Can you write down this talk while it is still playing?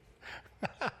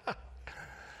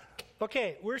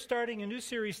Okay, we're starting a new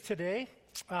series today.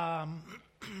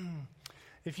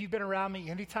 If you've been around me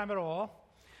any time at all,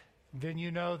 then you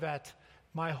know that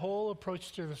my whole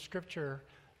approach to the Scripture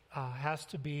has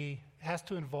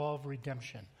to involve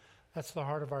redemption. That's the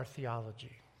heart of our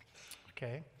theology.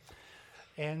 Okay,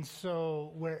 and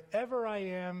so wherever I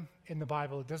am in the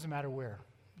Bible, it doesn't matter where.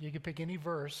 You can pick any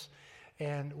verse,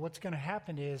 and what's going to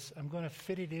happen is I'm going to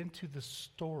fit it into the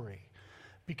story.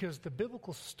 Because the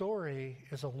biblical story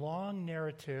is a long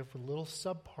narrative with little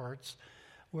subparts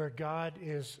where God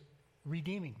is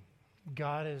redeeming.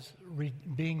 God is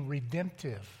being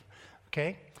redemptive.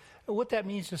 Okay? And what that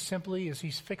means just simply is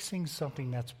he's fixing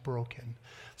something that's broken.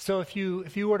 So if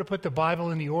you were to put the Bible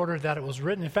in the order that it was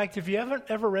written, in fact, if you haven't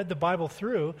ever read the Bible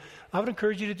through, I would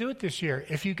encourage you to do it this year.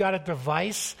 If you got a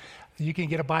device, you can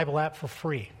get a Bible app for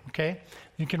free, okay?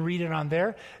 You can read it on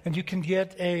there, and you can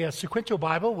get a sequential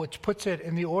Bible, which puts it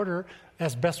in the order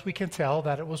as best we can tell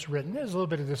that it was written. There's a little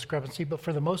bit of discrepancy, but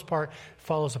for the most part, it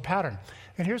follows a pattern.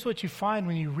 And here's what you find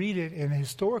when you read it in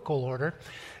historical order,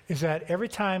 is that every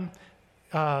time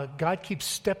God keeps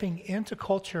stepping into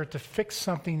culture to fix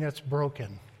something that's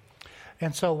broken.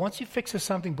 And so once he fixes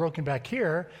something broken back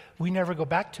here, we never go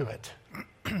back to it.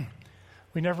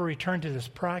 We never return to this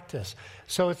practice.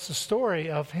 So it's the story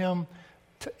of him,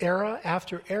 era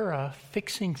after era,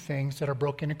 fixing things that are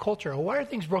broken in culture. Well, why are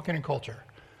things broken in culture?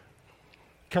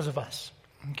 Because of us.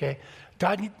 Okay,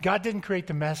 God didn't create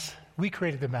the mess. We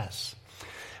created the mess.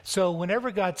 So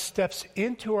whenever God steps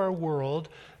into our world,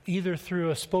 either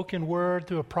through a spoken word,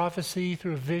 through a prophecy,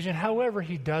 through a vision, however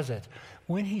he does it,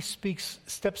 when he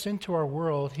steps into our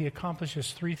world, he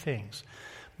accomplishes three things.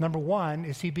 Number one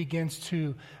is he begins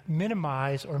to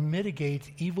minimize or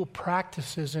mitigate evil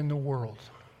practices in the world.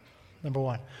 Number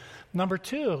one. Number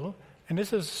two, and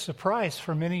this is a surprise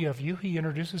for many of you, he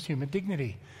introduces human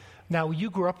dignity. Now,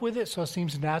 you grew up with it, so it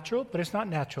seems natural, but it's not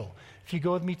natural. If you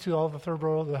go with me to all the third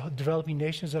world, the developing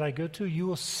nations that I go to, you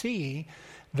will see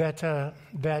that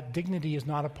that dignity is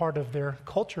not a part of their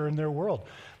culture and their world.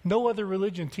 No other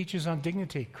religion teaches on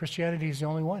dignity. Christianity is the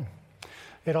only one.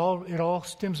 It all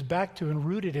stems back to and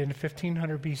rooted in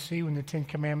 1500 BC when the Ten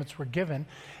Commandments were given,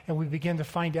 and we begin to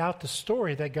find out the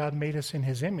story that God made us in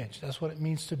his image. That's what it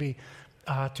means to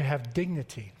have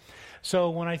dignity.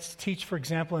 So when I teach, for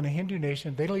example, in a Hindu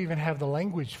nation, they don't even have the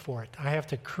language for it. I have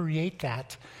to create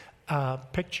that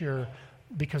picture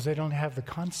because they don't have the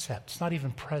concept. It's not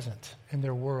even present in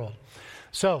their world.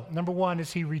 So, number one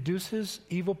is he reduces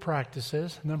evil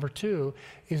practices. Number two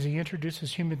is he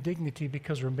introduces human dignity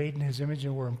because we're made in his image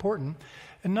and we're important.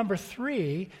 And number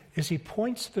three is he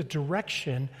points the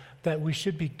direction that we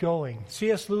should be going.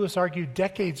 C.S. Lewis argued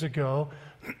decades ago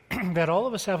that all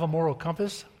of us have a moral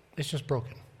compass. It's just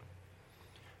broken.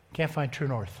 Can't find true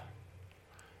north.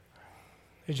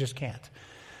 It just can't.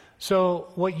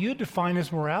 So what you define as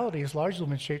morality has largely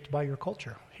been shaped by your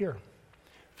culture here.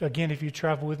 Again, if you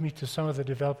travel with me to some of the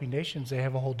developing nations, they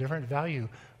have a whole different value,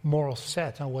 moral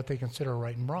set on what they consider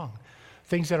right and wrong.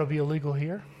 Things that will be illegal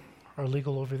here are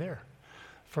legal over there,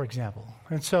 for example.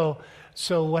 And so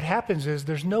what happens is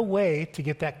there's no way to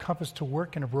get that compass to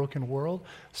work in a broken world.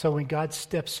 So when God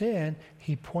steps in,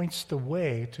 he points the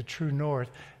way to true north,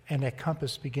 and that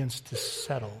compass begins to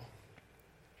settle.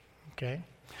 Okay?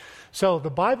 So the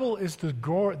Bible is the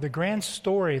grand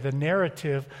story, the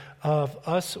narrative of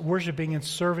us worshiping and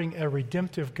serving a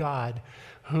redemptive God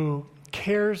who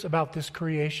cares about this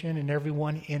creation and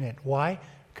everyone in it. Why?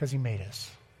 Because he made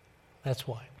us. That's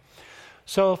why.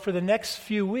 So for the next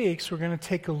few weeks, we're going to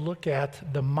take a look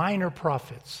at the minor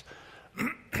prophets.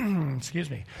 Excuse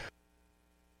me.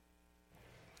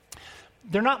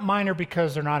 They're not minor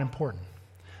because they're not important.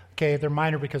 Okay, they're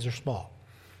minor because they're small.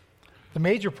 The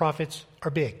major prophets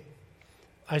are big.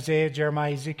 Isaiah,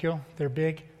 Jeremiah, Ezekiel, they're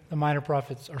big. The minor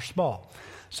prophets are small.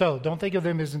 So don't think of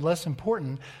them as less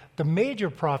important. The major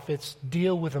prophets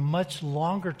deal with a much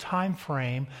longer time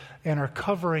frame and are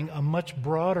covering a much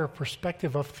broader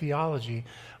perspective of theology.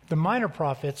 The minor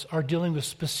prophets are dealing with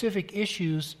specific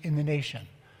issues in the nation.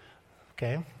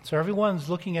 Okay? So everyone's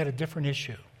looking at a different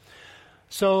issue.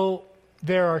 So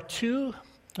there are two.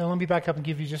 Now let me back up and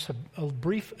give you just a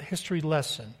brief history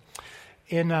lesson.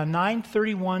 In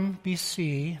 931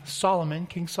 BC,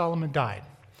 King Solomon died.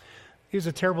 He was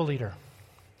a terrible leader.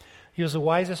 He was the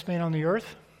wisest man on the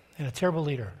earth and a terrible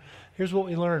leader. Here's what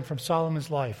we learn from Solomon's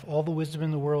life. All the wisdom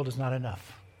in the world is not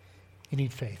enough. You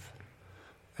need faith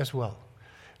as well.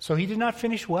 So he did not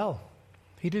finish well.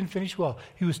 He didn't finish well.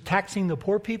 He was taxing the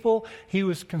poor people. He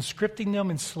was conscripting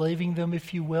them, enslaving them,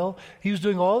 if you will. He was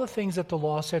doing all the things that the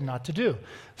law said not to do.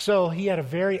 So he had a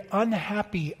very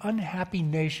unhappy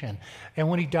nation. And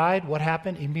when he died, what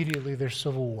happened? Immediately there's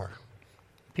civil war.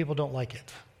 People don't like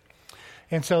it.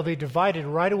 And so they divided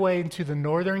right away into the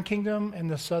northern kingdom and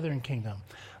the southern kingdom.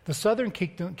 The southern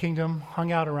kingdom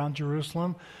hung out around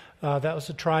Jerusalem. That was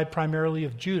the tribe primarily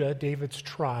of Judah, David's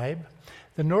tribe.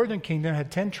 The northern kingdom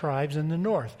had 10 tribes in the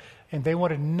north, and they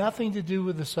wanted nothing to do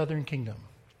with the southern kingdom.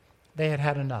 They had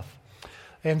had enough.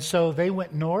 And so they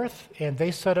went north, and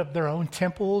they set up their own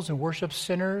temples and worship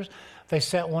centers. They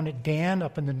set one at Dan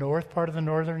up in the north part of the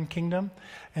northern kingdom,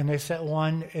 and they set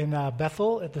one in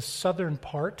Bethel at the southern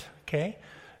part, okay,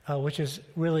 which is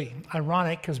really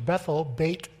ironic because Bethel,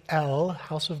 Beit El,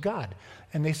 house of God,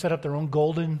 and they set up their own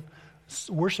golden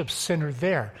worship center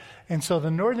there. And so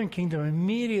the northern kingdom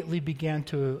immediately began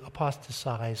to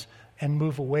apostatize and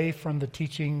move away from the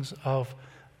teachings of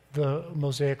the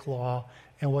Mosaic law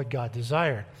and what God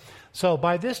desired. So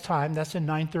by this time, that's in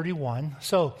 931.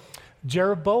 So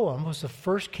Jeroboam was the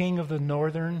first king of the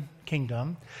northern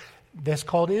kingdom. That's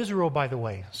called Israel, by the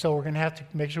way. So we're going to have to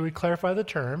make sure we clarify the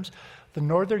terms. The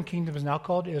northern kingdom is now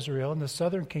called Israel, and the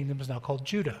southern kingdom is now called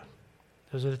Judah.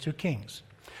 Those are the two kings.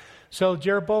 So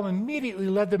Jeroboam immediately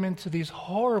led them into these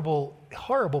horrible,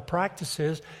 horrible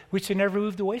practices, which they never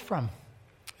moved away from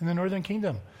in the northern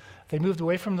kingdom. They moved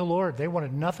away from the Lord. They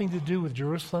wanted nothing to do with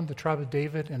Jerusalem, the tribe of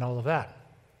David, and all of that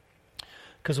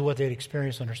because of what they'd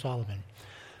experienced under Solomon.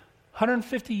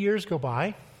 150 years go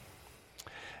by,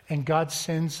 and God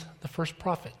sends the first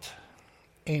prophet,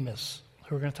 Amos,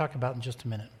 who we're going to talk about in just a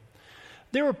minute.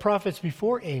 There were prophets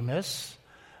before Amos,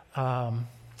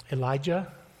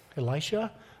 Elijah,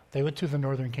 Elisha. They went to the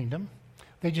northern kingdom.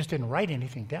 They just didn't write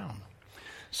anything down.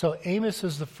 So Amos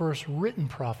is the first written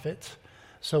prophet,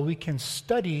 so we can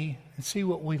study and see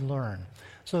what we learn.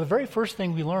 So the very first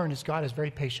thing we learn is God is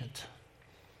very patient.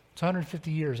 It's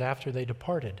 150 years after they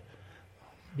departed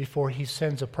before he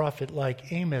sends a prophet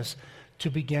like Amos to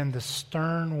begin the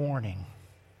stern warning.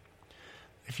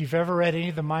 If you've ever read any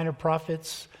of the minor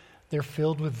prophets, they're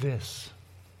filled with this.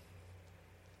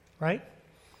 Right?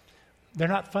 They're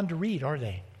not fun to read, are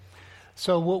they?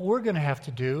 So what we're going to have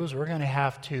to do is we're going to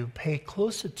have to pay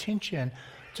close attention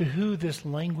to who this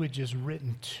language is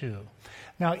written to.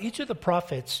 Now, each of the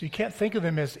prophets, you can't think of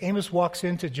them as Amos walks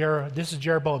into this is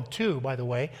Jeroboam 2, by the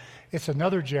way. It's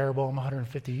another Jeroboam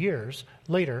 150 years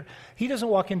later. He doesn't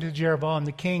walk into Jeroboam,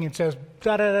 the king, and says,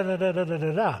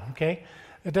 da-da-da-da-da-da-da-da, okay?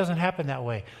 It doesn't happen that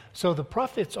way. So the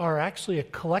prophets are actually a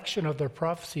collection of their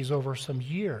prophecies over some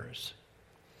years.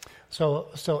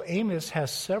 So Amos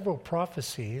has several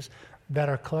prophecies that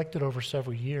are collected over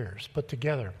several years, put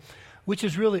together, which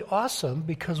is really awesome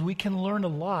because we can learn a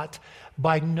lot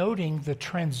by noting the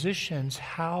transitions,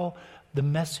 how the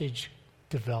message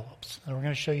develops. And we're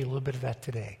going to show you a little bit of that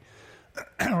today.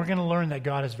 We're going to learn that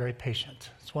God is very patient.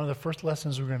 It's one of the first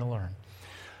lessons we're going to learn.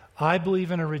 I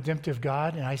believe in a redemptive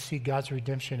God, and I see God's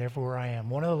redemption everywhere I am.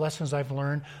 One of the lessons I've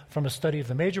learned from a study of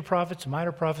the major prophets,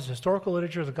 minor prophets, historical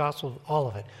literature, the gospel, all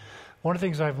of it, one of the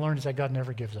things I've learned is that God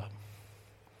never gives up.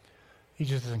 He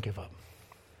just doesn't give up.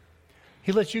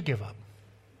 He lets you give up.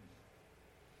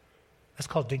 That's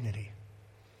called dignity.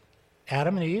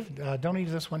 Adam and Eve, don't eat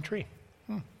of this one tree.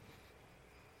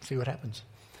 See what happens.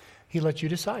 He lets you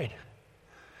decide.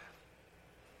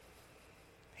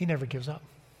 He never gives up.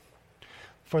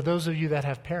 For those of you that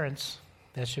have parents,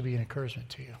 that should be an encouragement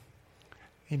to you.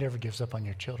 He never gives up on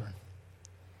your children.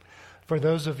 For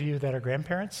those of you that are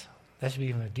grandparents, that should be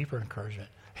even a deeper encouragement.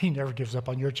 He never gives up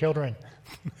on your children.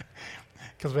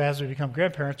 Because as we become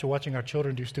grandparents, we're watching our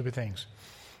children do stupid things.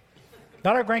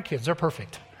 Not our grandkids. They're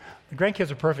perfect. The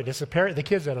grandkids are perfect. It's the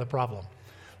kids that are the problem.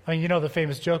 I mean, you know the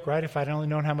famous joke, right? If I'd only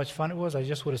known how much fun it was, I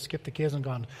just would have skipped the kids and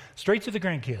gone straight to the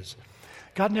grandkids.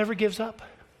 God never gives up.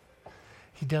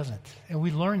 He doesn't. And we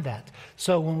learned that.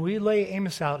 So when we lay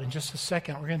Amos out in just a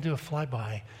second, we're going to do a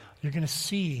flyby. You're going to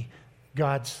see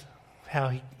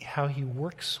how he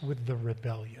works with the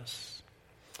rebellious.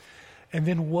 And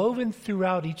then woven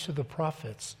throughout each of the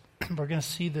prophets, we're going to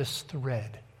see this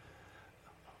thread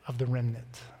of the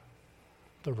remnant,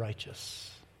 the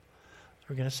righteous.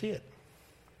 We're going to see it.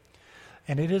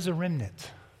 And it is a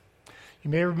remnant. You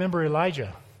may remember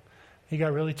Elijah. He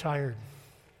got really tired.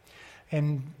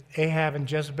 And Ahab and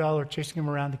Jezebel are chasing him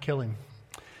around to kill him.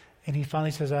 And he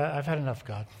finally says, I've had enough,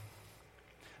 God.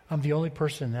 I'm the only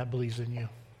person that believes in you.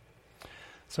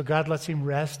 So God lets him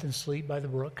rest and sleep by the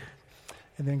brook.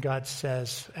 And then God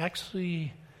says,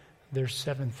 actually, there's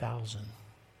 7,000.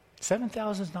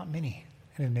 7,000 is not many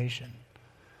in a nation.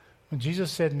 When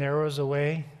Jesus said, narrow is the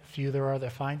way, few there are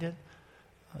that find it,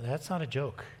 that's not a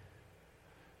joke.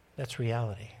 That's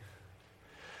reality.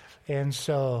 And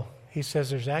so he says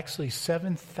there's actually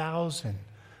 7,000.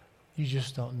 You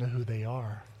just don't know who they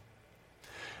are.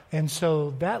 And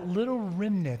so that little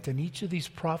remnant in each of these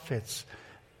prophets,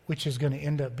 which is going to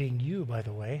end up being you, by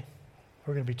the way,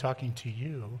 we're going to be talking to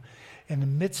you, in the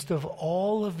midst of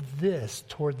all of this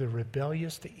toward the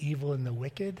rebellious, the evil, and the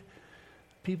wicked,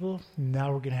 people,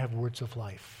 now we're going to have words of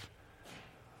life.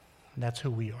 And that's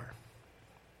who we are.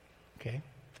 Okay?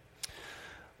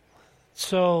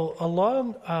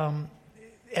 So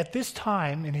at this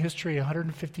time in history,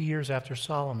 150 years after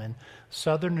Solomon,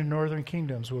 southern and northern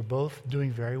kingdoms were both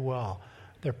doing very well.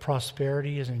 Their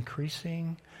prosperity is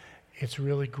increasing. It's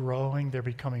really growing. They're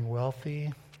becoming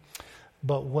wealthy.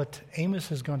 But what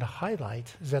Amos is going to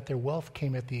highlight is that their wealth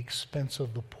came at the expense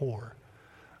of the poor.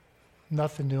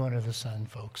 Nothing new under the sun,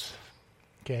 folks.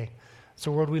 Okay? It's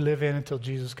the world we live in until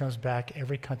Jesus comes back,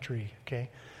 every country, okay?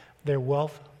 Their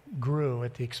wealth grew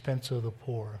at the expense of the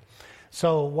poor.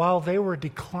 So while they were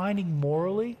declining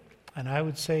morally, and I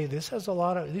would say these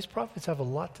prophets have a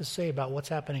lot to say about what's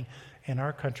happening in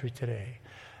our country today.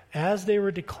 As they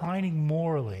were declining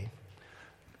morally,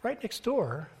 right next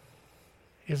door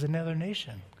is another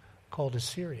nation called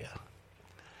Assyria.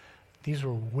 These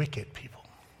were wicked people,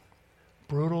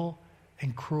 brutal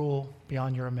and cruel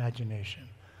beyond your imagination,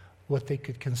 what they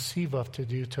could conceive of to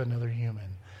do to another human.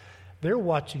 They're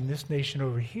watching this nation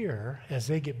over here as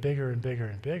they get bigger and bigger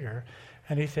and bigger,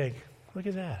 and they think, look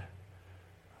at that.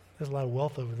 There's a lot of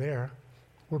wealth over there.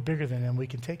 We're bigger than them. We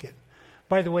can take it.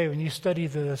 By the way, when you study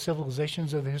the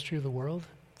civilizations of the history of the world,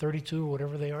 32 or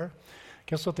whatever they are,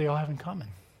 guess what they all have in common?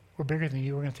 We're bigger than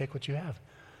you. We're going to take what you have.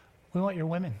 We want your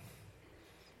women.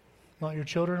 We want your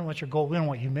children. We want your gold. We don't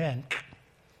want you men.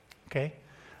 Okay?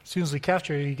 As soon as we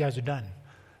capture you, you guys are done.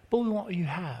 But we want what you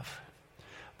have.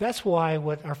 That's why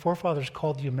what our forefathers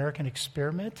called the American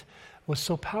experiment was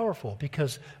so powerful,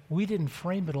 because we didn't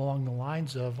frame it along the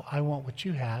lines of, I want what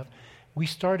you have. We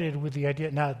started with the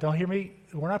idea, now don't hear me,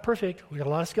 we're not perfect. We got a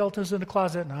lot of skeletons in the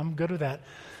closet, and I'm good with that.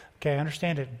 Okay, I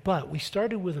understand it. But we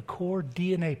started with a core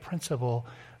DNA principle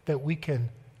that we can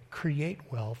create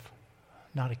wealth,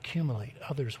 not accumulate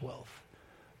others' wealth.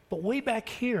 But way back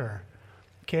here,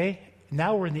 okay,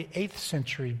 now we're in the 8th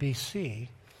century BC,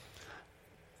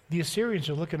 the Assyrians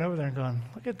are looking over there and going,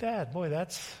 look at that. Boy,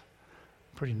 that's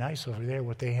pretty nice over there,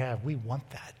 what they have. We want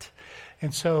that.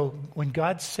 And so when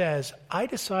God says, I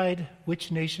decide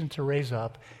which nation to raise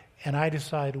up, and I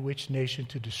decide which nation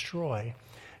to destroy,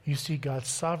 you see God's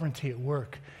sovereignty at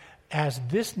work. As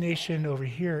this nation over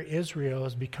here, Israel,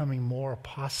 is becoming more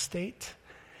apostate,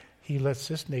 he lets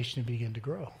this nation begin to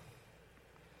grow.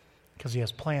 Because he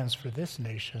has plans for this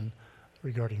nation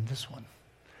regarding this one.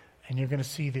 And you're going to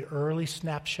see the early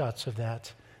snapshots of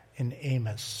that in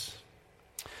Amos.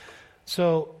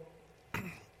 So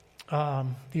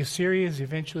the Assyrians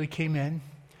eventually came in,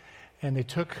 and they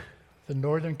took the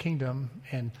northern kingdom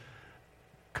and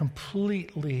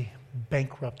completely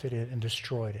bankrupted it and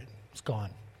destroyed it. It's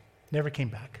gone. Never came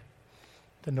back,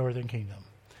 the northern kingdom.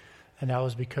 And that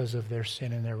was because of their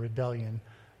sin and their rebellion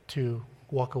to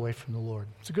walk away from the Lord.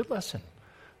 It's a good lesson.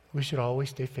 We should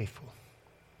always stay faithful.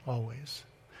 Always.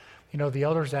 You know, the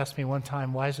elders asked me one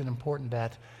time, why is it important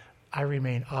that I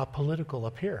remain apolitical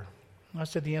up here? I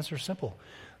said the answer is simple.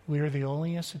 We are the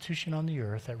only institution on the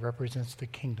earth that represents the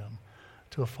kingdom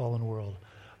to a fallen world.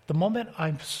 The moment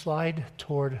I slide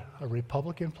toward a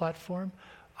Republican platform,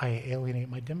 I alienate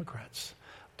my Democrats.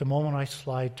 The moment I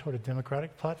slide toward a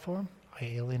Democratic platform, I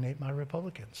alienate my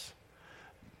Republicans.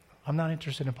 I'm not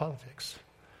interested in politics.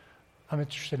 I'm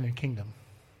interested in the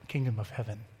kingdom of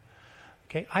heaven.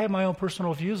 Okay, I have my own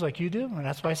personal views like you do, and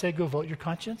that's why I say go vote your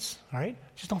conscience, all right?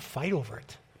 Just don't fight over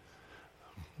it.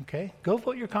 Okay, go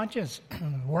vote your conscience.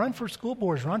 Run for school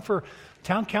boards, run for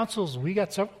town councils. We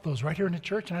got several of those right here in the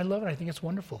church, and I love it. I think it's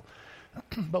wonderful.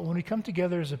 But when we come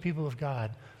together as a people of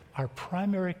God, our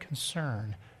primary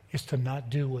concern is to not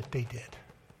do what they did.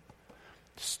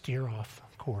 Steer off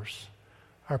course.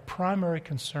 Our primary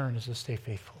concern is to stay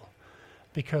faithful,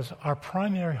 because our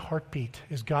primary heartbeat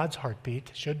is God's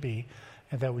heartbeat, should be,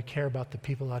 and that we care about the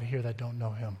people out here that don't know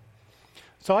him.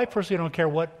 So I personally don't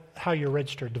care how you're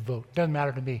registered to vote. Doesn't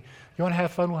matter to me. You want to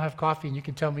have fun, we'll have coffee, and you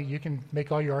can tell me, you can make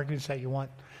all your arguments that you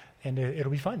want, and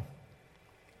it'll be fun.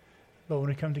 But when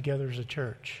we come together as a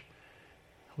church,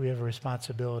 we have a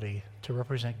responsibility to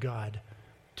represent God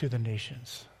to the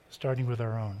nations, starting with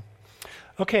our own.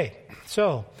 Okay,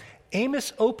 so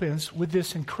Amos opens with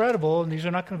this incredible, and these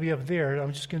are not going to be up there,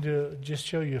 I'm just going to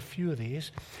show you a few of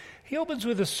these. He opens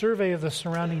with a survey of the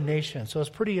surrounding nations. So it's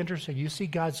pretty interesting. You see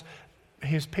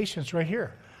his patience right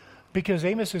here. Because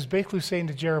Amos is basically saying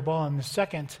to Jeroboam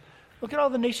II, look at all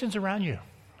the nations around you.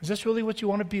 Is this really what you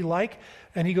want to be like?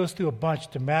 And he goes through a bunch.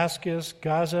 Damascus,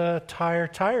 Gaza, Tyre.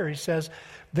 Tyre, he says,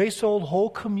 they sold whole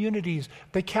communities.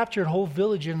 They captured whole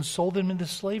villages and sold them into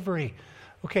slavery.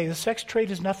 Okay, the sex trade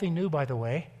is nothing new, by the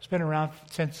way. It's been around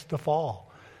since the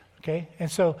fall. Okay, and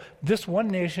so this one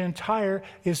nation, Tyre,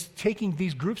 is taking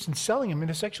these groups and selling them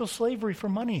into sexual slavery for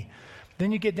money.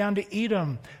 Then you get down to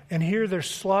Edom, and here they're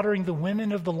slaughtering the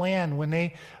women of the land.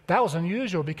 That was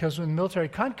unusual because in military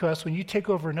conquest, when you take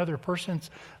over another person's,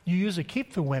 you usually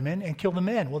keep the women and kill the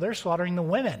men. Well, they're slaughtering the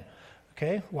women.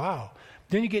 Okay, wow.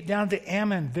 Then you get down to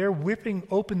Ammon. They're whipping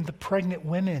open the pregnant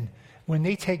women when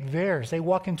they take theirs. They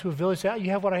walk into a village, say,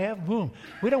 you have what I have? Boom.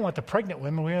 We don't want the pregnant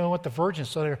women. We don't want the virgins.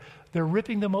 So they're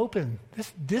ripping them open.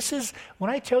 This is,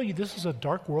 when I tell you this is a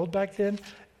dark world back then,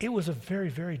 it was a very,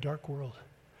 very dark world.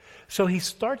 So he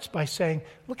starts by saying,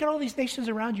 look at all these nations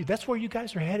around you. That's where you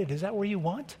guys are headed. Is that where you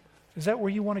want? Is that where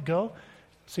you want to go?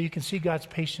 So you can see God's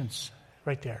patience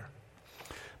right there.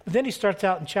 But then he starts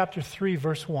out in chapter 3,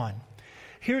 verse 1.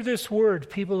 Hear this word,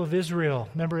 people of Israel.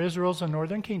 Remember, Israel's a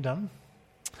northern kingdom.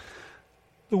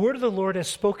 The word of the Lord has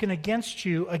spoken against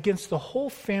you, against the whole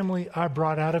family I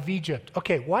brought out of Egypt.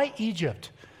 Okay, why Egypt?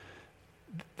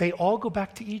 They all go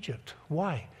back to Egypt.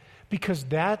 Why? Because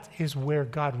that is where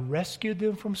God rescued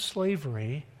them from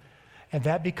slavery, and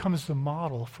that becomes the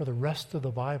model for the rest of the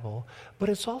Bible. But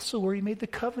it's also where he made the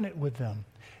covenant with them.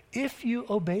 If you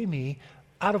obey me,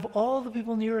 out of all the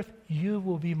people on the earth, you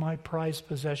will be my prized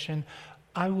possession.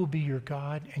 I will be your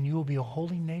God, and you will be a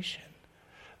holy nation.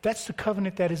 That's the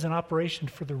covenant that is in operation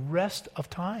for the rest of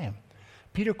time.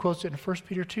 Peter quotes it in 1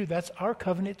 Peter 2. That's our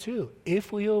covenant too.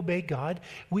 If we obey God,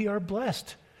 we are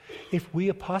blessed. If we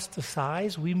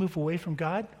apostatize, we move away from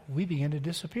God, we begin to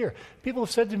disappear. People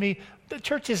have said to me, the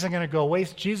church isn't going to go away.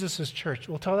 It's Jesus' church.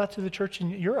 Well, tell that to the church in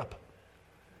Europe.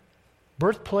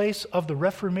 Birthplace of the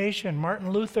Reformation,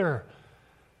 Martin Luther.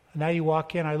 Now you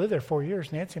walk in, I lived there 4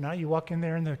 years, Nancy and I, you walk in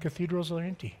there and the cathedrals are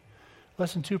empty.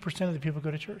 Less than 2% of the people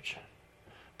go to church.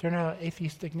 They're now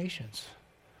atheistic nations.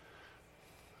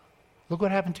 Look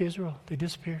what happened to Israel. They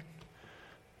disappeared.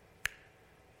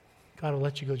 God will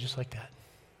let you go just like that.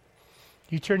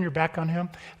 You turn your back on him.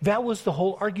 That was the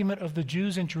whole argument of the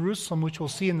Jews in Jerusalem, which we'll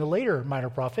see in the later minor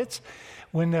prophets.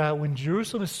 When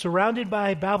Jerusalem is surrounded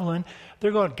by Babylon,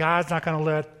 they're going, God's not going to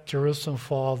let Jerusalem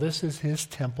fall. This is his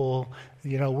temple.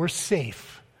 We're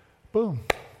safe. Boom.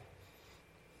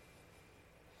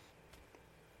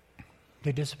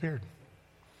 They disappeared.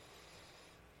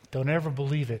 Don't ever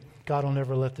believe it. God will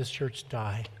never let this church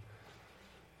die.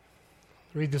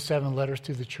 Read the 7 letters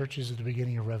to the churches at the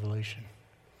beginning of Revelation.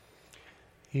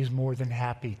 He's more than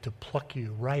happy to pluck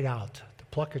you right out, to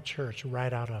pluck a church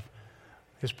right out of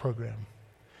his program.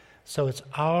 So it's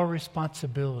our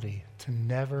responsibility to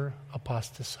never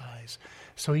apostatize.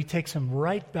 So he takes them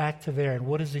right back to there. And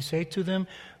what does he say to them?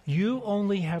 You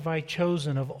only have I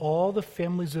chosen of all the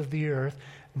families of the earth.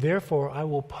 Therefore, I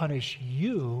will punish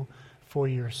you for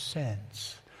your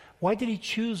sins. Why did he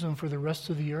choose them for the rest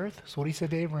of the earth? That's what he said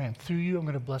to Abraham. Through you, I'm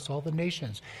going to bless all the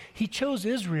nations. He chose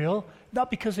Israel not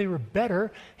because they were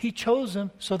better. He chose them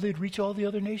so they'd reach all the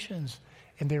other nations,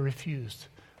 and they refused.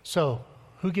 So,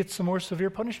 who gets the more severe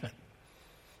punishment?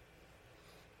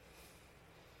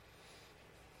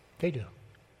 They do.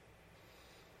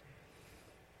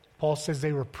 Paul says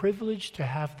they were privileged to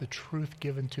have the truth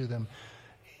given to them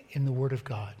in the Word of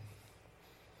God,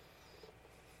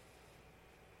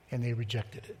 and they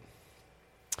rejected it.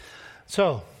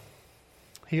 So,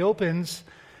 he opens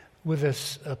with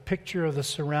a picture of the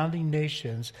surrounding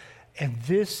nations, and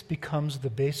this becomes the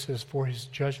basis for his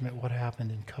judgment, what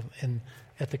happened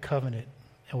at the covenant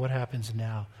and what happens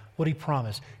now. What he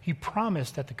promised. He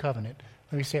promised at the covenant,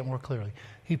 let me say it more clearly.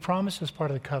 He promised as part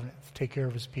of the covenant to take care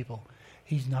of his people.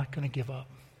 He's not going to give up.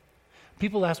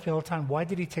 People ask me all the time, why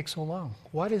did he take so long?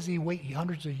 Why does he wait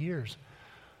hundreds of years?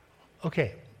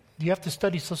 Okay, you have to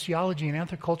study sociology and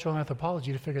anthropological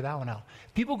anthropology to figure that one out.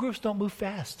 People groups don't move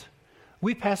fast.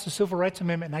 We passed the Civil Rights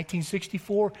Amendment in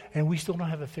 1964, and we still don't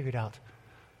have it figured out.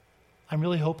 I'm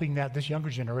really hoping that this younger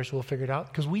generation will figure it out,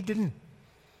 because we didn't.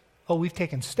 Oh, we've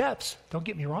taken steps, don't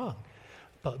get me wrong,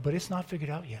 but it's not figured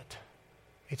out yet.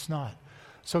 It's not.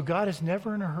 So God is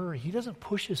never in a hurry. He doesn't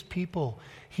push his people.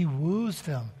 He woos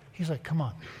them. He's like, come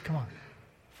on,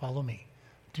 follow me.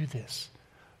 Do this,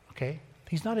 okay?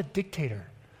 He's not a dictator.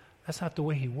 That's not the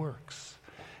way he works.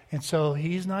 And so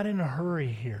he's not in a hurry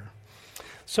here.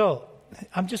 So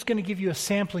I'm just going to give you a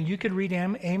sampling. You could read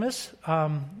Amos.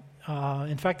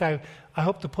 In fact, I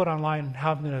hope to put online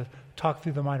how I'm going to talk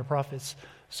through the minor prophets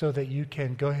so that you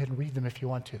can go ahead and read them if you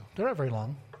want to. They're not very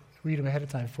long. Read them ahead of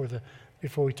time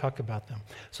before we talk about them.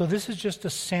 So this is just a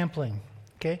sampling,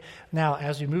 Okay? Now,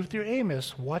 as we move through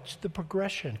Amos, watch the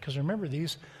progression, because remember,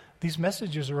 these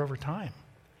messages are over time.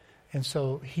 And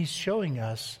so he's showing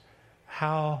us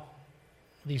how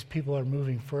these people are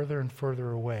moving further and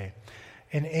further away.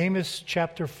 In Amos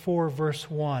chapter 4, verse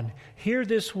 1, hear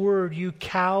this word, you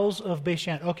cows of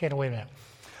Bashan. Okay, now wait a minute.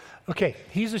 Okay,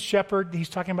 he's a shepherd. He's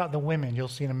talking about the women. You'll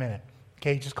see in a minute.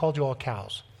 Okay, he just called you all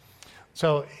cows.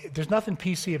 So there's nothing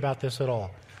PC about this at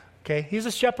all. Okay, he's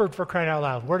a shepherd, for crying out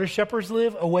loud. Where do shepherds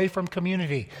live? Away from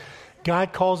community.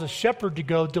 God calls a shepherd to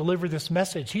go deliver this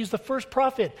message. He's the first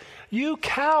prophet. You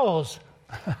cows.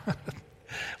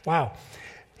 Wow.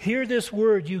 Hear this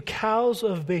word, you cows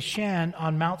of Bashan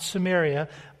on Mount Samaria.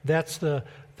 That's the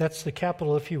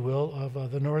capital, if you will,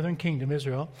 of the northern kingdom,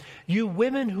 Israel. You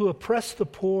women who oppress the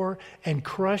poor and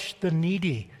crush the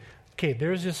needy. Okay,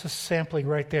 there's just a sampling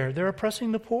right there. They're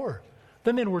oppressing the poor.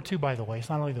 The men were too, by the way. It's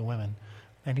not only the women.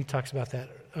 And he talks about that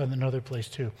in another place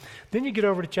too. Then you get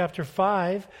over to chapter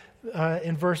 5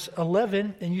 in verse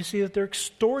 11, and you see that they're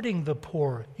extorting the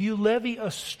poor. You levy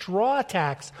a straw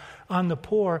tax on the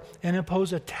poor and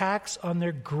impose a tax on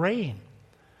their grain.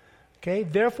 Okay,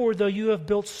 therefore, though you have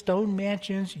built stone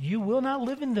mansions, you will not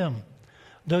live in them.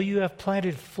 Though you have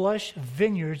planted lush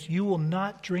vineyards, you will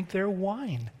not drink their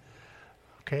wine.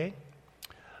 Okay,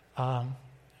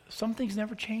 some things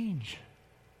never change.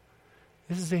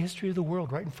 This is the history of the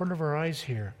world right in front of our eyes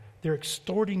here. They're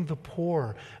extorting the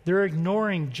poor. They're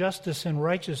ignoring justice and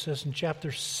righteousness in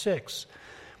chapter 6.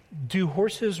 Do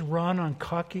horses run on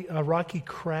rocky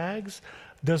crags?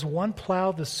 Does one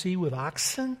plow the sea with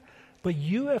oxen? But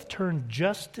you have turned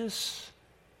justice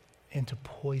into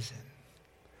poison,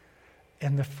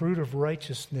 and the fruit of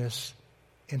righteousness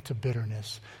into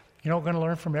bitterness. You know what we're going to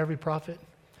learn from every prophet?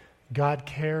 God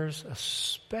cares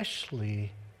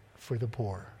especially for the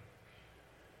poor.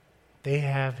 They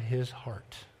have his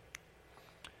heart.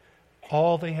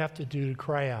 All they have to do to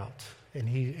cry out, and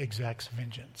he exacts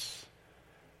vengeance.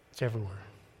 It's everywhere.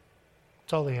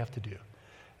 It's all they have to do.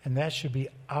 And that should be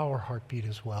our heartbeat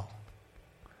as well.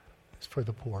 It's for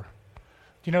the poor. Do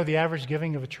you know the average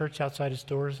giving of a church outside its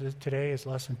doors today is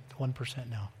less than 1%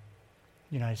 now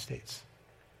in the United States?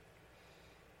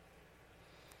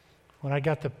 When I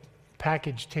got the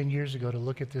package 10 years ago to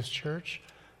look at this church,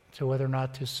 to whether or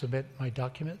not to submit my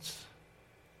documents,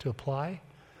 to apply,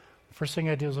 first thing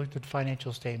I did was looked at the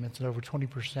financial statements, and over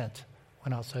 20%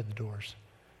 went outside the doors.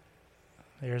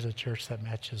 There's a church that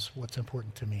matches what's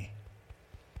important to me.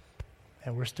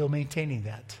 And we're still maintaining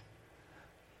that.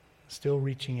 Still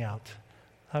reaching out.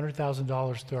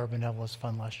 $100,000 through our benevolence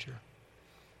fund last year.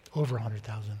 Over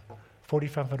 100,000.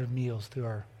 4,500 meals through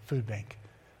our food bank.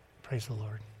 Praise the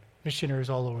Lord. Missionaries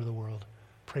all over the world.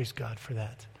 Praise God for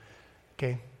that.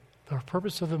 Okay? The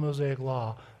purpose of the Mosaic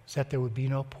Law is that there would be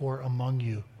no poor among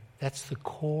you. That's the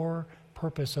core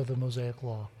purpose of the Mosaic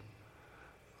Law.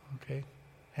 Okay?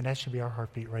 And that should be our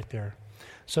heartbeat right there.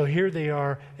 So here they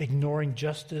are ignoring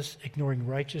justice, ignoring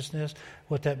righteousness.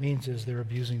 What that means is they're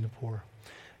abusing the poor.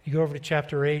 You go over to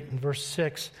chapter 8 and verse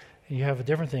 6, and you have a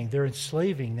different thing. They're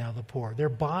enslaving now the poor. They're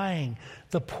buying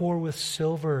the poor with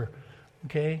silver.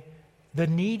 Okay? The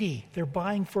needy, they're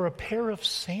buying for a pair of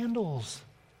sandals.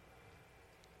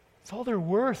 It's all they're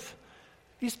worth.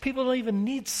 These people don't even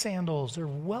need sandals. They're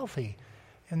wealthy.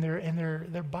 And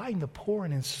they're buying the poor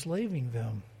and enslaving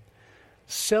them.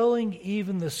 Selling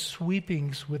even the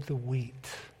sweepings with the wheat.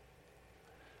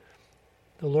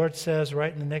 The Lord says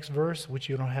right in the next verse, which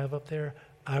you don't have up there,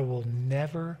 I will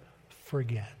never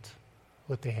forget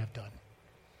what they have done.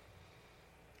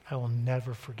 I will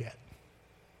never forget.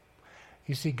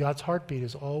 You see, God's heartbeat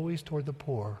is always toward the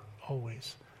poor,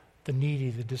 always. The needy,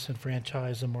 the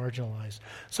disenfranchised, the marginalized.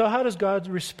 So how does God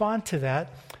respond to that?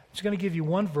 I'm just going to give you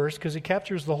one verse because it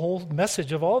captures the whole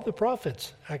message of all the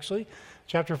prophets, actually.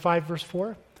 Chapter 5, verse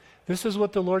 4. This is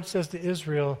what the Lord says to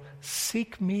Israel.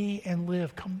 Seek me and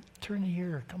live. Come, turn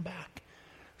here. Come back.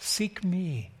 Seek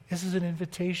me. This is an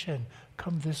invitation.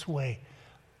 Come this way.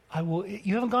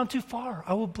 You haven't gone too far.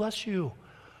 I will bless you.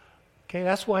 Okay,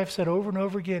 that's why I've said over and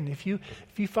over again, if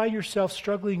you find yourself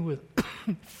struggling with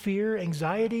fear,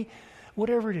 anxiety,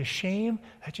 whatever it is, shame,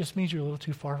 that just means you're a little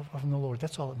too far from the Lord.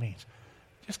 That's all it means.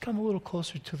 Just come a little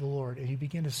closer to the Lord, and you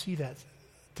begin to see that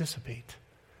dissipate.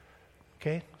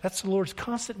 Okay? That's the Lord's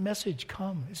constant message.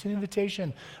 Come. It's an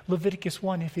invitation. Leviticus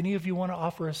 1, if any of you want to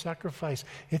offer a sacrifice,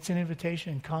 it's an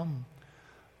invitation. Come.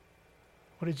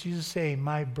 What did Jesus say?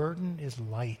 My burden is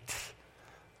light.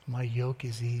 My yoke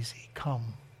is easy.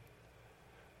 Come.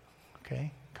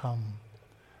 Okay? Come.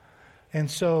 And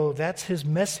so that's his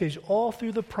message all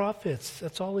through the prophets.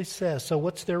 That's all he says. So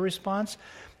what's their response?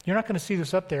 You're not going to see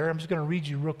this up there. I'm just going to read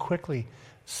you real quickly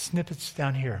snippets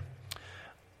down here.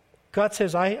 God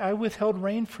says, I withheld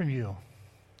rain from you.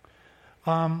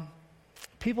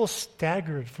 People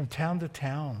staggered from town to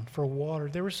town for water.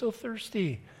 They were so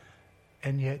thirsty,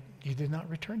 and yet you did not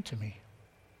return to me.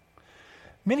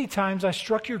 Many times I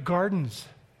struck your gardens,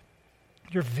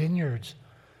 your vineyards,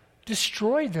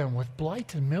 destroyed them with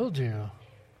blight and mildew,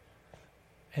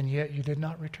 and yet you did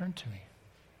not return to me.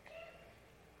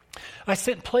 I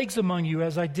sent plagues among you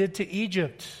as I did to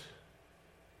Egypt,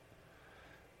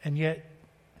 and yet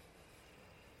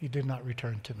you did not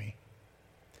return to me.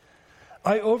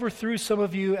 I overthrew some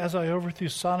of you as I overthrew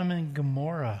Sodom and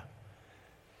Gomorrah,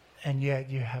 and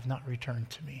yet you have not returned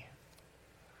to me.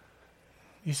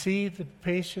 You see the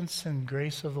patience and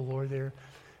grace of the Lord there?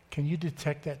 Can you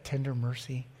detect that tender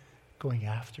mercy going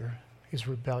after his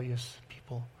rebellious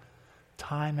people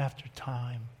time after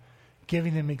time,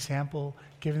 giving them example,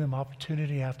 giving them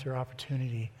opportunity after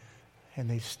opportunity, and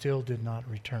they still did not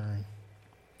return?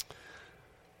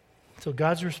 So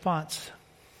God's response.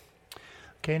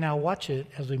 Okay, now watch it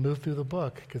as we move through the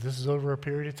book, because this is over a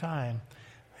period of time.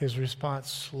 His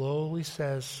response slowly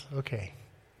says, okay,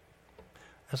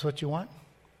 that's what you want?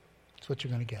 That's what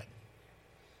you're going to get.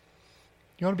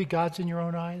 You want to be gods in your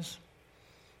own eyes?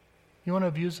 You want to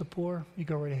abuse the poor? You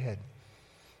go right ahead.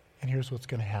 And here's what's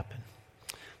going to happen.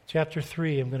 Chapter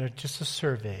 3, I'm going to just a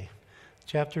survey.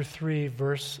 Chapter 3,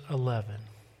 verse 11.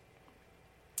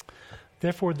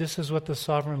 Therefore, this is what the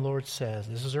sovereign Lord says.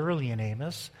 This is early in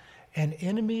Amos. An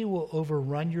enemy will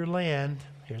overrun your land.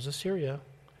 Here's Assyria.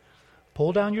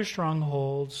 Pull down your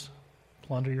strongholds,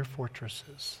 plunder your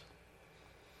fortresses.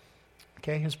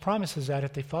 Okay, his promise is that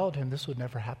if they followed him, this would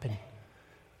never happen.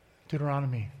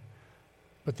 Deuteronomy.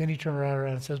 But then he turned around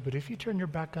and says, but if you turn your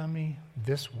back on me,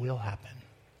 this will happen.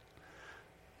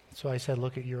 So I said,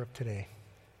 look at Europe today.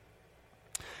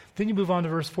 Then you move on to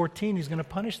verse 14. He's going to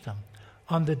punish them.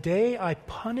 On the day I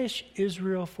punish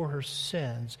Israel for her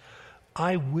sins,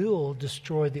 I will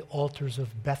destroy the altars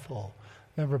of Bethel.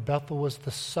 Remember, Bethel was the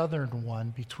southern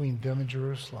one between them and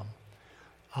Jerusalem.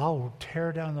 I'll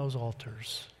tear down those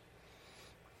altars.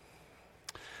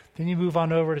 Then you move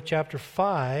on over to chapter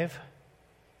 5,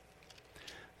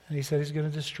 and he said he's going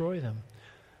to destroy them.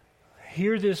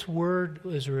 Hear this word,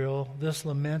 Israel, this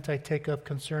lament I take up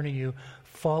concerning you.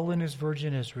 Fallen is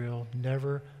virgin Israel,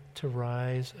 never to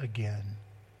rise again.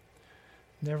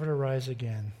 Never to rise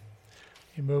again.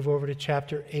 You move over to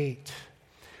chapter 8.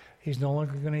 He's no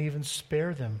longer going to even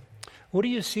spare them. What do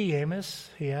you see, Amos?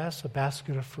 He asks. A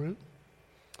basket of fruit.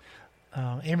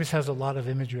 Amos has a lot of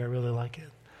imagery. I really like it.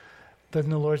 Then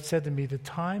the Lord said to me, the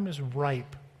time is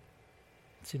ripe.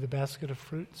 See the basket of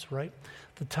fruit? It's ripe.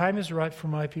 The time is ripe for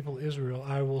my people Israel.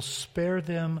 I will spare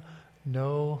them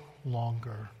no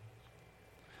longer.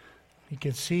 You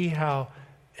can see how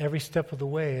every step of the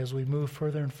way, as we move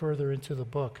further and further into the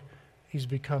book, he's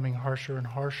becoming harsher and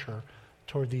harsher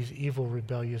toward these evil,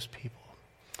 rebellious people.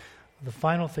 The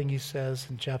final thing he says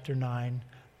in chapter 9,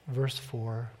 verse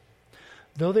 4,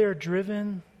 though they are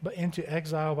driven into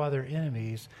exile by their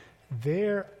enemies,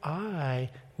 there I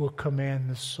will command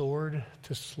the sword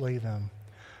to slay them.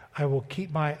 I will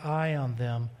keep my eye on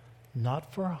them,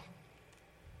 not for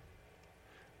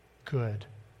good,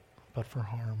 but for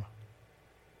harm.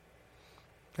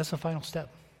 That's the final step.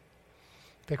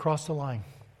 They cross the line.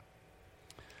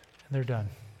 And they're done.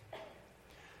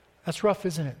 That's rough,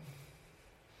 isn't it?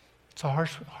 It's a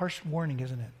harsh warning,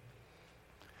 isn't it?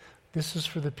 This is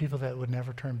for the people that would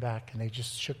never turn back, and they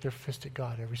just shook their fist at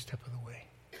God every step of the way.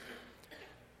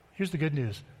 Here's the good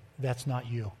news. That's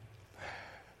not you.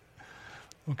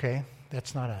 Okay?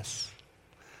 That's not us.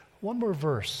 One more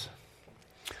verse.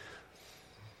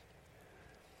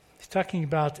 He's talking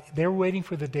about they're waiting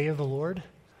for the day of the Lord,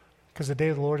 because the day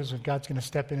of the Lord is when God's going to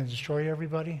step in and destroy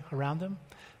everybody around them.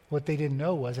 What they didn't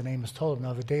know was, and Amos told them,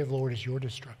 no, the day of the Lord is your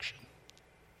destruction,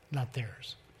 not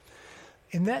theirs.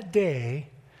 In that day,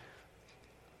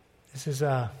 this is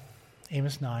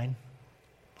Amos 9,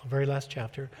 the very last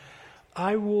chapter,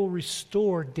 I will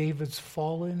restore David's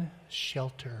fallen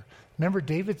shelter. Remember,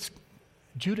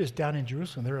 Judah's down in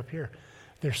Jerusalem. They're up here.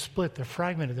 They're split. They're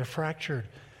fragmented. They're fractured.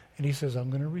 And he says, I'm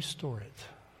going to restore it.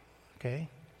 Okay?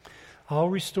 I'll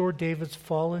restore David's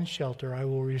fallen shelter. I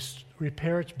will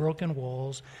repair its broken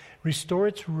walls, restore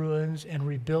its ruins, and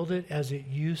rebuild it as it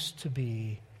used to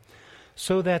be,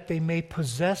 so that they may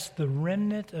possess the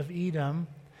remnant of Edom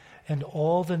and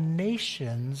all the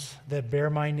nations that bear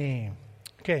my name.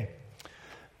 Okay.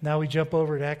 Now we jump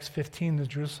over to Acts 15, the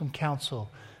Jerusalem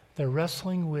Council. They're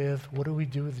wrestling with, what do we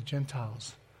do with the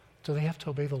Gentiles? Do they have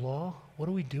to obey the law? What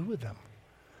do we do with them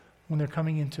when they're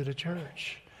coming into the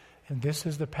church? And this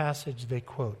is the passage they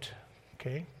quote.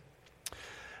 Okay?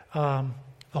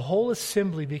 The whole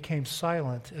assembly became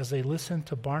silent as they listened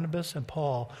to Barnabas and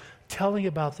Paul telling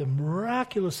about the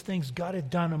miraculous things God had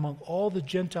done among all the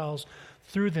Gentiles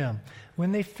through them.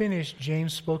 When they finished,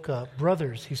 James spoke up.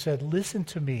 Brothers, he said, listen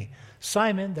to me.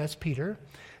 Simon, that's Peter,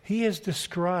 he has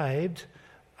described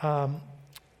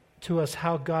to us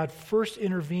how God first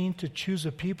intervened to choose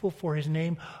a people for his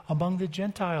name among the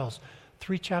Gentiles.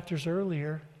 3 chapters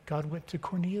earlier, God went to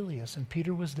Cornelius and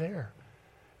Peter was there.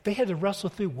 They had to wrestle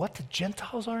through what, the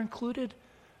Gentiles are included?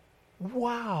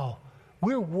 Wow.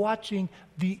 We're watching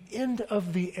the end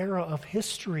of the era of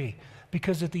history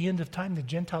because at the end of time, the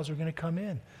Gentiles are going to come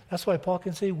in. That's why Paul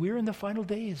can say, we're in the final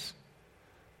days.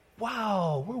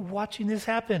 Wow, we're watching this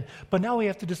happen. But now we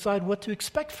have to decide what to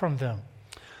expect from them.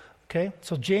 Okay,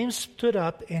 so James stood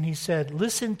up and he said,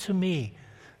 listen to me.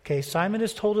 Okay, Simon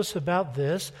has told us about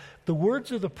this. The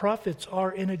words of the prophets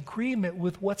are in agreement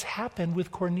with what's happened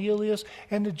with Cornelius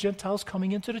and the Gentiles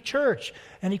coming into the church.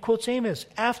 And he quotes Amos,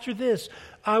 after this,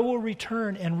 I will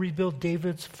return and rebuild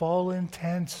David's fallen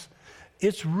tents.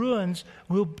 Its ruins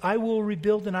I will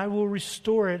rebuild and I will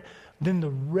restore it. Then the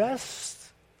rest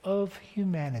of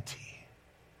humanity,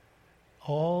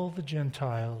 all the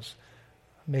Gentiles,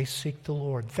 may seek the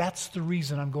Lord. That's the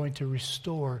reason I'm going to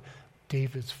restore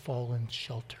David's fallen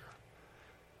shelter.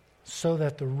 So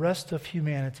that the rest of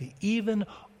humanity, even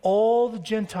all the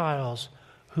Gentiles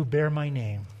who bear my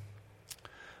name.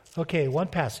 Okay, one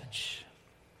passage.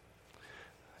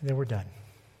 Then we're done.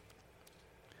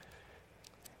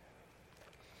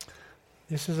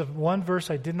 This is one verse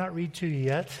I did not read to you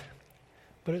yet,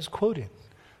 but it's quoted.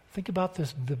 Think about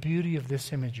this, the beauty of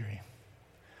this imagery.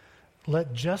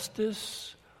 Let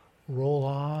justice roll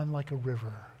on like a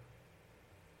river.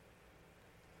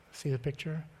 See the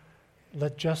picture?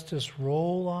 Let justice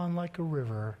roll on like a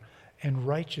river and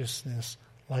righteousness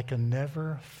like a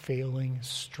never-failing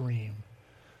stream.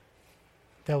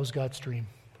 That was God's dream.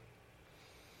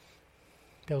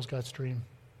 That was God's dream.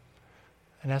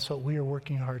 And that's what we are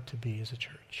working hard to be as a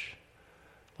church.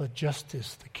 Let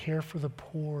justice, the care for the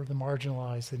poor, the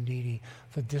marginalized, the needy,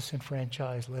 the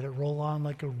disenfranchised, let it roll on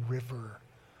like a river.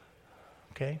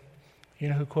 Okay? You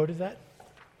know who quoted that?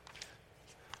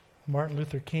 Martin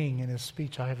Luther King in his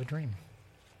speech, I Have a Dream.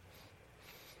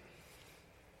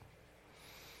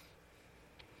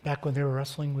 Back when they were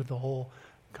wrestling with the whole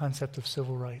concept of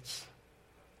civil rights.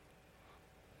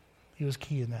 He was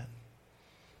key in that.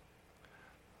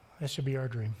 That should be our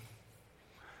dream.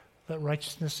 Let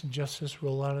righteousness and justice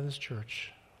roll out of this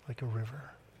church like a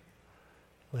river.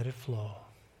 Let it flow.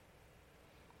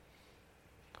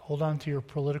 Hold on to your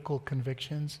political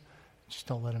convictions. Just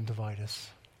don't let them divide us.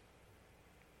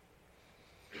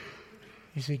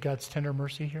 You see God's tender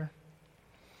mercy here?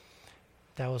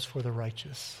 That was for the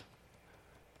righteous.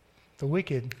 The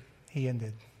wicked, he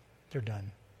ended. They're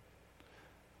done.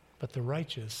 But the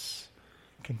righteous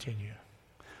continue.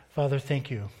 Father, thank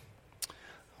you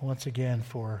once again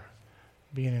for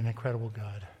being an incredible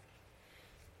God.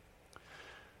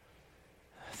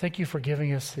 Thank you for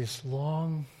giving us this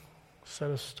long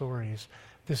set of stories,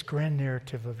 this grand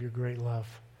narrative of your great love.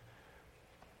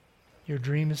 Your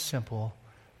dream is simple.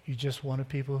 You just wanted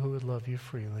people who would love you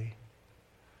freely.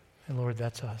 And Lord,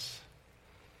 that's us.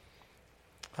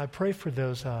 I pray for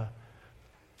those,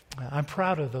 I'm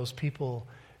proud of those people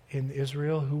in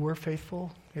Israel who were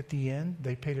faithful at the end.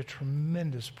 They paid a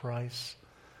tremendous price,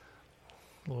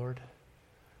 Lord.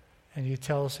 And you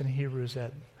tell us in Hebrews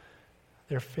that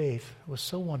their faith was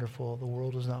so wonderful, the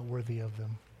world is not worthy of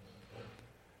them.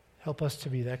 Help us to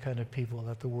be that kind of people,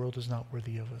 that the world is not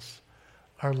worthy of us.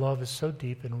 Our love is so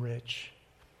deep and rich.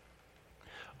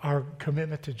 Our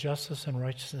commitment to justice and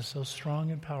righteousness is so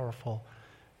strong and powerful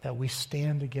that we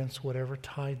stand against whatever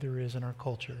tide there is in our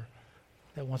culture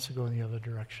that wants to go in the other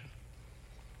direction.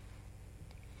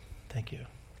 Thank you.